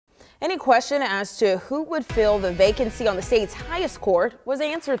Any question as to who would fill the vacancy on the state's highest court was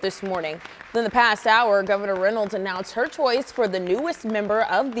answered this morning. Within the past hour, Governor Reynolds announced her choice for the newest member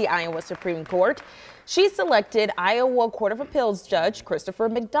of the Iowa Supreme Court. She selected Iowa Court of Appeals Judge Christopher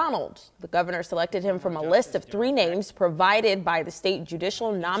McDonald. The governor selected him from a list of 3 names provided by the State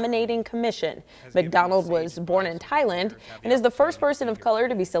Judicial Nominating Commission. McDonald was born in Thailand and is the first person of color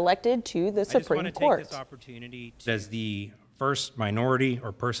to be selected to the Supreme Court. Take this opportunity as the first minority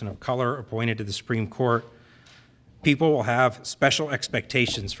or person of color appointed to the Supreme Court, people will have special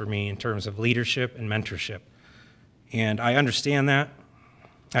expectations for me in terms of leadership and mentorship. And I understand that.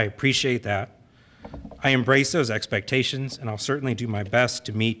 I appreciate that. I embrace those expectations, and I'll certainly do my best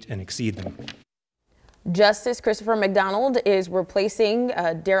to meet and exceed them. Justice Christopher McDonald is replacing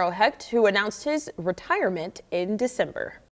Darrell Hecht, who announced his retirement in December.